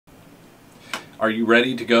Are you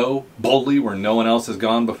ready to go boldly where no one else has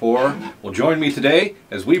gone before? Well, join me today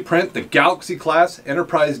as we print the Galaxy class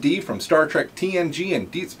Enterprise D from Star Trek TNG and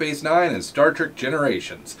Deep Space Nine and Star Trek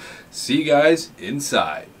Generations. See you guys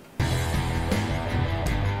inside.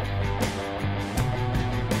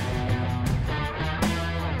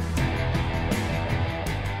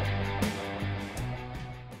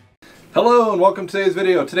 Hello and welcome to today's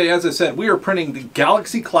video. Today, as I said, we are printing the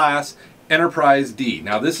Galaxy class Enterprise D.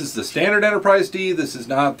 Now this is the standard Enterprise D. This is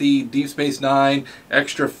not the Deep Space Nine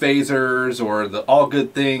extra phasers or the All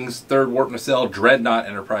Good Things third warp nacelle Dreadnought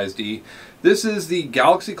Enterprise D. This is the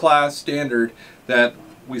Galaxy class standard that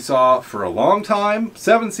we saw for a long time,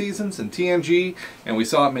 7 seasons in TNG, and we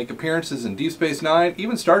saw it make appearances in Deep Space Nine.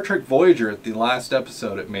 Even Star Trek Voyager at the last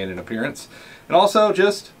episode it made an appearance. And also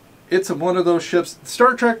just, it's one of those ships,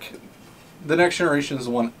 Star Trek The Next Generation is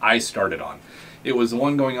the one I started on. It was the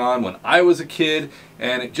one going on when I was a kid,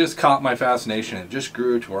 and it just caught my fascination. It just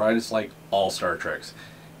grew to where I just like all Star Treks.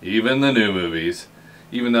 Even the new movies.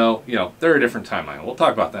 Even though, you know, they're a different timeline. We'll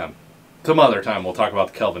talk about them some other time. We'll talk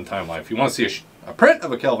about the Kelvin timeline. If you want to see a print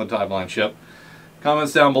of a Kelvin timeline ship,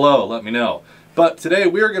 comments down below, let me know. But today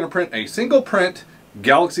we are going to print a single print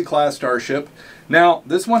Galaxy class starship. Now,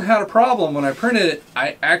 this one had a problem. When I printed it,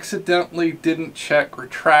 I accidentally didn't check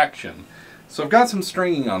retraction. So I've got some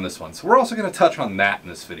stringing on this one. So we're also going to touch on that in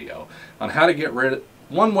this video, on how to get rid of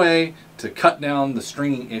one way to cut down the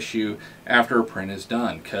stringing issue after a print is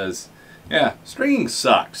done. Because, yeah, stringing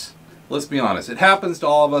sucks. Let's be honest. It happens to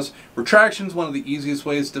all of us. Retraction is one of the easiest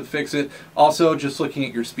ways to fix it. Also, just looking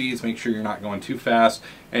at your speeds, make sure you're not going too fast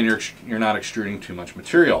and you're not extruding too much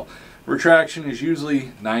material. Retraction is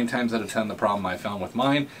usually 9 times out of 10 the problem I found with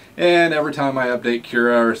mine. And every time I update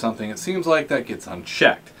Cura or something, it seems like that gets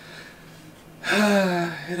unchecked.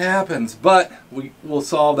 It happens, but we will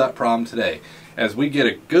solve that problem today. As we get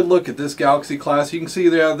a good look at this Galaxy class, you can see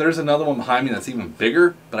there's another one behind me that's even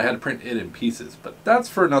bigger, but I had to print it in pieces. But that's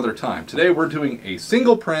for another time. Today we're doing a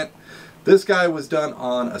single print. This guy was done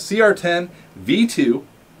on a CR10 V2,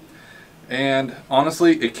 and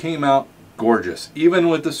honestly, it came out gorgeous. Even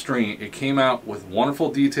with the string, it came out with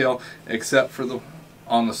wonderful detail, except for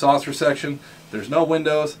on the saucer section. There's no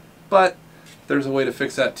windows, but there's a way to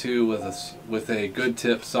fix that too with a good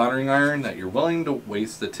tip soldering iron that you're willing to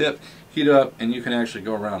waste the tip, heat it up, and you can actually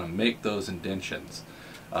go around and make those indentions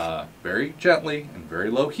very gently and very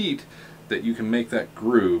low heat, that you can make that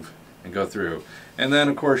groove and go through. And then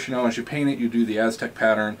of course, you know, as you paint it, you do the Aztec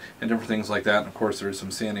pattern and different things like that. And of course there's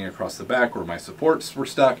some sanding across the back where my supports were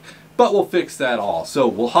stuck, but we'll fix that all. So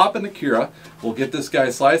we'll hop into Cura, we'll get this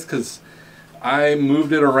guy sliced, because I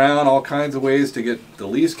moved it around all kinds of ways to get the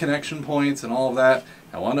least connection points and all of that.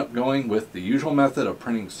 I wound up going with the usual method of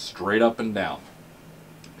printing straight up and down.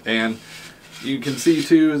 And you can see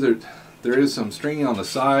too that there is some stringing on the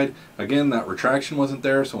side. Again, that retraction wasn't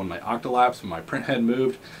there, so when my octolapse and my print head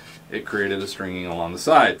moved, it created a stringing along the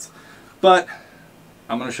sides. But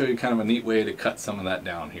I'm going to show you kind of a neat way to cut some of that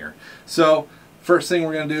down here. So first thing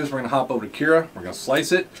we're going to do is we're going to hop over to Cura, we're going to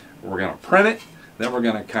slice it, we're going to print it, then we're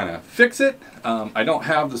going to kind of fix it. I don't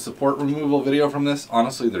have the support removal video from this.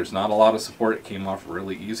 Honestly, there's not a lot of support. It came off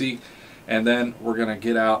really easy. And then we're going to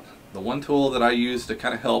get out the one tool that I use to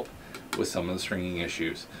kind of help with some of the stringing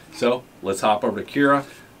issues. So let's hop over to Cura.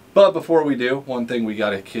 But before we do, one thing we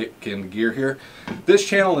got to kick in gear here. This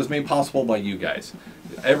channel is made possible by you guys.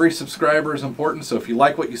 Every subscriber is important, so if you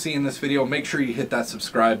like what you see in this video, make sure you hit that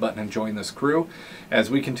subscribe button and join this crew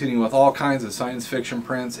as we continue with all kinds of science fiction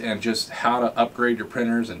prints and just how to upgrade your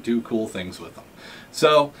printers and do cool things with them.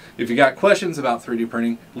 So if you got questions about 3D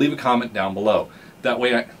printing, leave a comment down below. That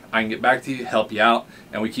way I can get back to you, help you out,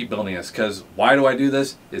 and we keep building this, because why do I do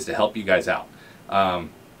this? Is to help you guys out.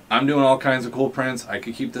 I'm doing all kinds of cool prints. I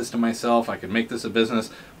could keep this to myself. I could make this a business.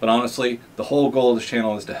 But honestly, the whole goal of this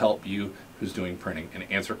channel is to help you who's doing printing and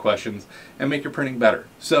answer questions and make your printing better.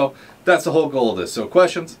 So that's the whole goal of this. So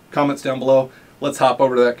questions, comments down below. Let's hop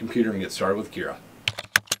over to that computer and get started with Cura.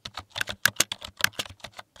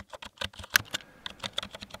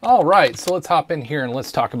 All right, so let's hop in here and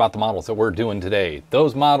let's talk about the models that we're doing today.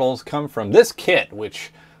 Those models come from this kit,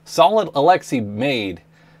 which Solid Alexi made.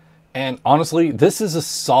 And honestly, this is a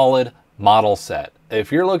solid model set. If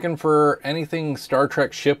you're looking for anything Star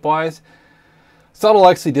Trek ship-wise, Solid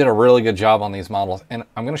Alexi did a really good job on these models, and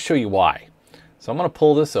I'm going to show you why. So I'm going to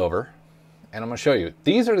pull this over, and I'm going to show you.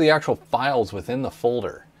 These are the actual files within the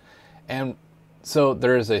folder. And so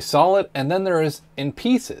there is a solid, and then there is in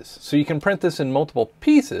pieces. So you can print this in multiple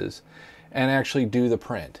pieces and actually do the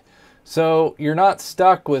print. So you're not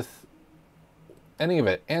stuck with any of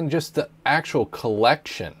it. And just the actual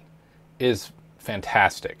collection is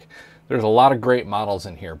fantastic. There's a lot of great models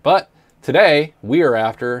in here, but today we are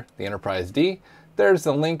after the Enterprise D. There's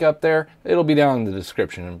the link up there. It'll be down in the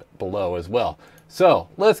description below as well. So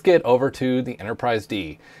let's get over to the Enterprise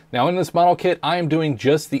D. Now in this model kit, I am doing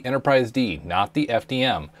just the Enterprise D, not the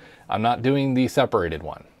FDM. I'm not doing the separated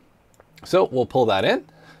one. So we'll pull that in,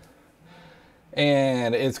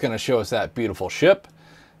 and it's going to show us that beautiful ship.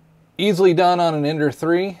 Easily done on an Ender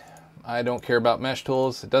 3. I don't care about mesh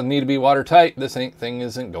tools. It doesn't need to be watertight. This thing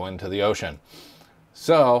isn't going to the ocean.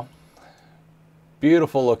 So,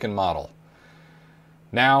 beautiful looking model.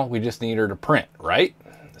 Now we just need her to print, right?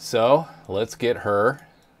 So let's get her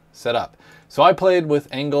set up. So I played with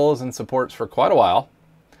angles and supports for quite a while,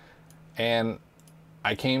 and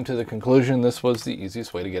I came to the conclusion this was the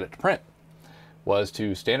easiest way to get it to print, was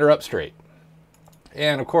to stand her up straight.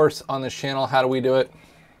 And of course, on this channel, how do we do it?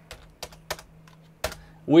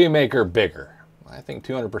 We make her bigger. I think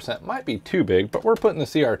 200% might be too big, but we're putting the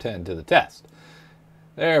CR10 to the test.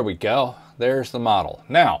 There we go. There's the model.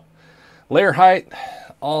 Now, layer height,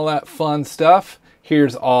 all that fun stuff.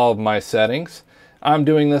 Here's all of my settings. I'm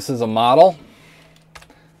doing this as a model.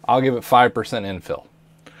 I'll give it 5% infill.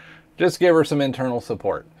 Just give her some internal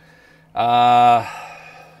support. Yeah,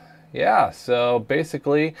 so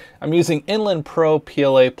basically I'm using Inland Pro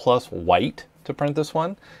PLA Plus White to print this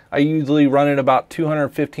one. I usually run it about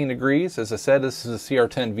 215 degrees. As I said, this is a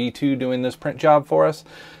CR10 V2 doing this print job for us.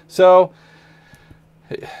 So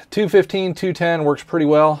 215, 210 works pretty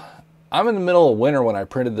well. I'm in the middle of winter when I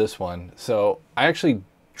printed this one, so I actually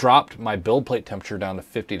dropped my build plate temperature down to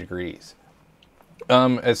 50 degrees.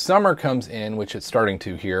 As summer comes in, which it's starting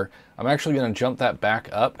to here, I'm actually going to jump that back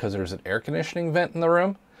up because there's an air conditioning vent in the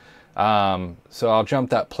room. So I'll jump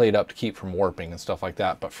that plate up to keep from warping and stuff like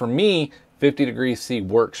that. But for me, 50 degrees C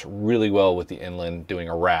works really well with the inland doing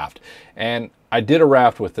a raft. And I did a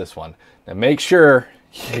raft with this one. Now make sure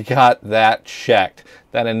you got that checked,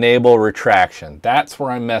 that enable retraction. That's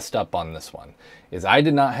where I messed up on this one, is I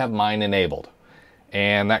did not have mine enabled.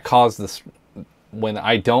 And that caused this, when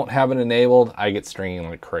I don't have it enabled, I get stringing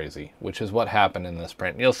like crazy, which is what happened in this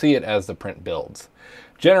print. You'll see it as the print builds.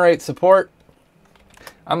 Generate support.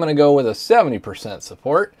 I'm going to go with a 70%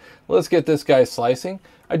 support. Let's get this guy slicing.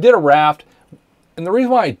 I did a raft, and the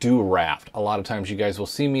reason why I do a raft, a lot of times you guys will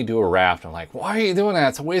see me do a raft. I'm like, why are you doing that?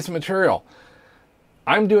 It's a waste of material.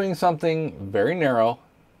 I'm doing something very narrow,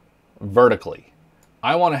 vertically.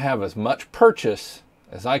 I want to have as much purchase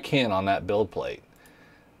as I can on that build plate.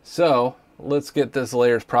 So let's get this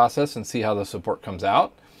layers processed and see how the support comes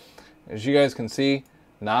out. As you guys can see,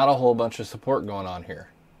 not a whole bunch of support going on here.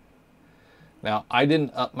 Now, I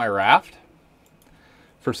didn't up my raft.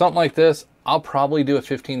 For something like this, I'll probably do a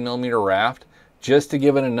 15mm raft just to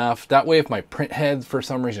give it enough. That way, if my print head for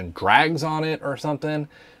some reason drags on it or something,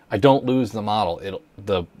 I don't lose the model.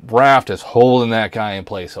 The raft is holding that guy in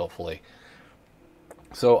place, hopefully.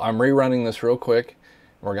 So I'm rerunning this real quick.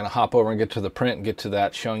 We're going to hop over and get to the print and get to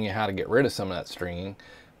that, showing you how to get rid of some of that stringing.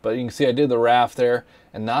 But you can see I did the raft there,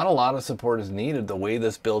 and not a lot of support is needed the way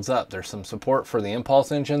this builds up. There's some support for the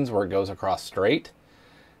impulse engines where it goes across straight.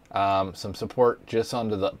 Some support just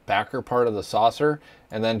onto the backer part of the saucer,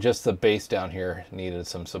 and then just the base down here needed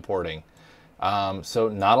some supporting. So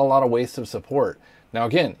not a lot of waste of support. Now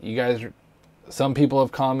again, you guys, some people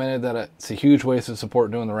have commented that it's a huge waste of support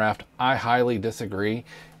doing the raft. I highly disagree,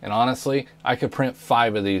 and honestly, I could print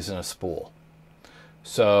 5 of these in a spool.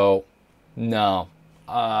 So no,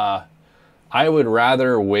 I would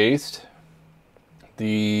rather waste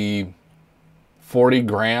the 40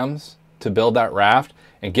 grams to build that raft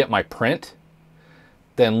and get my print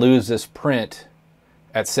than lose this print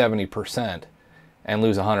at 70% and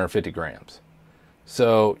lose 150 grams.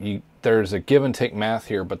 So there's a give and take math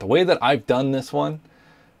here, but the way that I've done this one,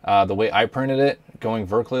 the way I printed it, going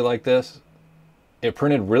vertically like this, it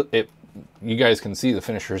printed you guys can see the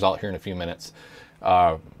finished result here in a few minutes,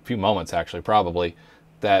 a few moments actually, probably,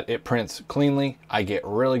 that it prints cleanly. I get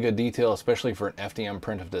really good detail, especially for an FDM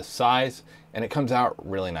print of this size, and it comes out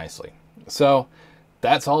really nicely. So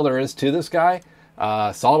that's all there is to this guy.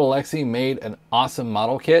 Salt Alexi made an awesome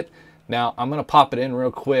model kit. Now I'm gonna pop it in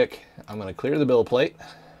real quick. I'm gonna clear the build plate,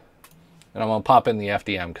 and I'm gonna pop in the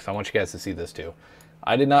FDM because I want you guys to see this too.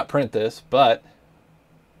 I did not print this, but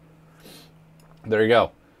there you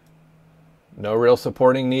go. No real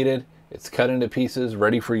supporting needed. It's cut into pieces,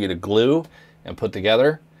 ready for you to glue and put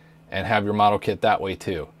together and have your model kit that way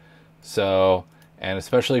too. So, and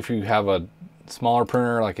especially if you have a smaller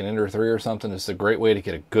printer like an Ender 3 or something, it's a great way to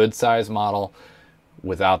get a good size model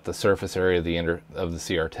without the surface area of the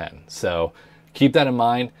CR10. So keep that in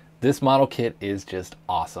mind. This model kit is just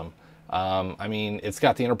awesome. I mean, it's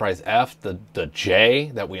got the Enterprise F, the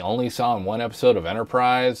J that we only saw in one episode of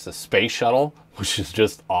Enterprise, the space shuttle, which is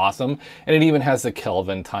just awesome. And it even has the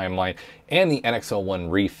Kelvin timeline and the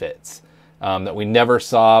NX-01 refits that we never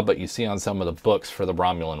saw, but you see on some of the books for the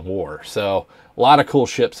Romulan War. So a lot of cool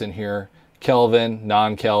ships in here. Kelvin,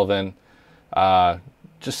 non-Kelvin,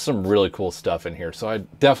 just some really cool stuff in here. So I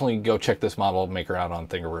definitely go check this model maker out on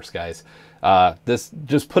Thingiverse, guys.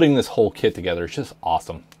 Just putting this whole kit together is just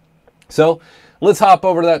awesome. So let's hop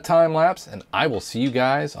over to that time lapse, and I will see you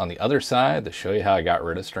guys on the other side to show you how I got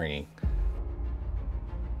rid of stringing.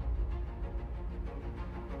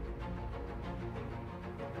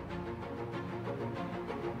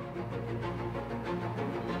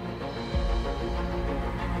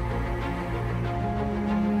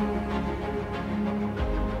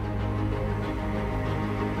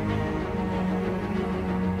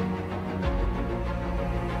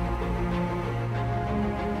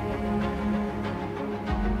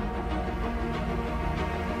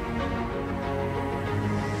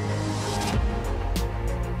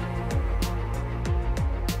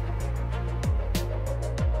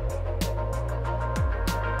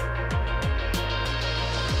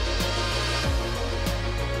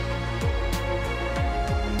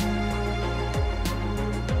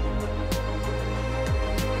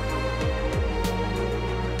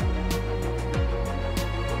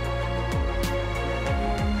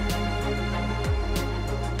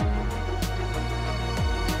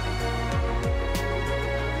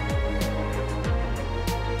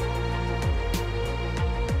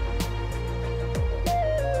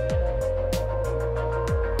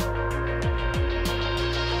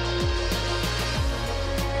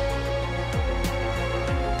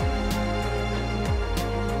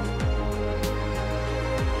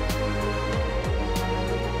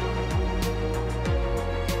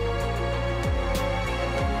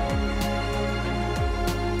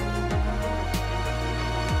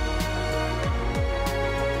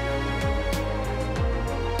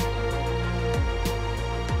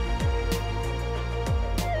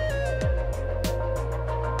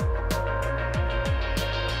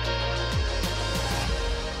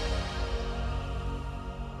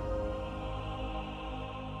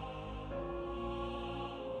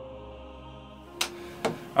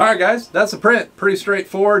 Alright guys, that's the print. Pretty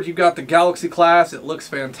straightforward. You've got the Galaxy class. It looks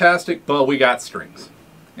fantastic, but we got strings.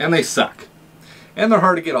 And they suck. And they're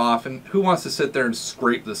hard to get off, and who wants to sit there and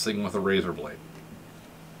scrape this thing with a razor blade?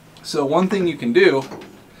 So one thing you can do,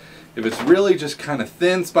 if it's really just kind of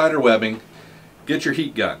thin spider webbing, get your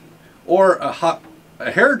heat gun. Or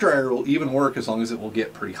a hair dryer will even work as long as it will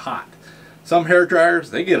get pretty hot. Some hair dryers,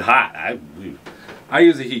 they get hot. I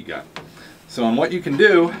use a heat gun. So on what you can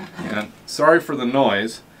do, and sorry for the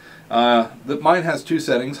noise, mine has two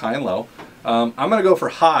settings, high and low. I'm going to go for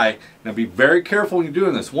high. Now be very careful when you're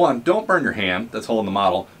doing this. One, don't burn your hand that's holding the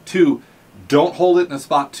model. Two, don't hold it in a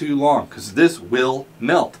spot too long because this will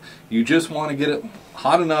melt. You just want to get it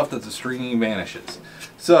hot enough that the stringing vanishes.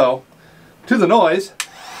 So, to the noise,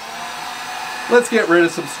 let's get rid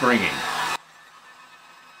of some stringing.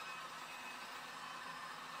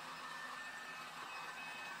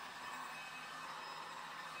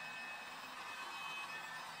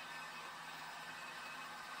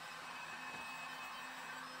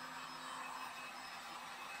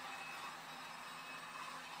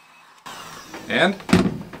 And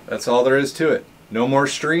that's all there is to it. No more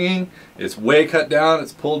stringing. It's way cut down.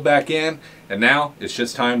 It's pulled back in. And now it's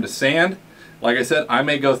just time to sand. Like I said, I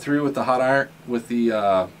may go through with the hot iron, with the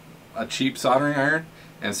a cheap soldering iron,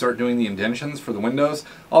 and start doing the indentions for the windows.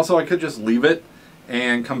 Also, I could just leave it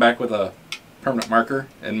and come back with a permanent marker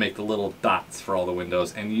and make the little dots for all the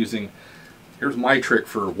windows. And using, here's my trick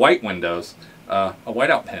for white windows, a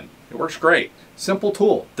whiteout pen. It works great. Simple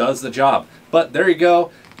tool, does the job. But there you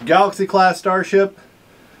go. Galaxy class starship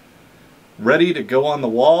ready to go on the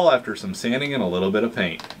wall after some sanding and a little bit of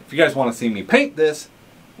paint. If you guys want to see me paint this,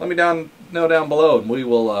 let me know down below, and we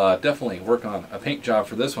will definitely work on a paint job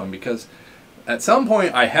for this one, because at some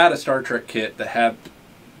point I had a Star Trek kit that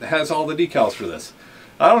has all the decals for this.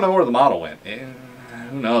 I don't know where the model went.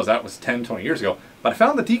 Who knows, that was 10-20 years ago, but I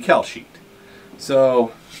found the decal sheet.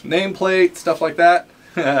 So nameplate, stuff like that,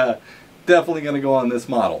 definitely going to go on this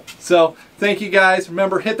model. So thank you guys.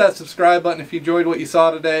 Remember, hit that subscribe button if you enjoyed what you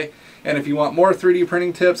saw today. And if you want more 3D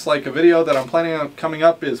printing tips, like a video that I'm planning on coming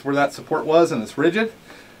up is where that support was and it's rigid,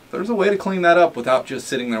 there's a way to clean that up without just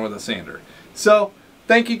sitting there with a sander. So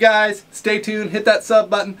thank you guys. Stay tuned. Hit that sub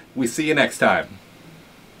button. We see you next time.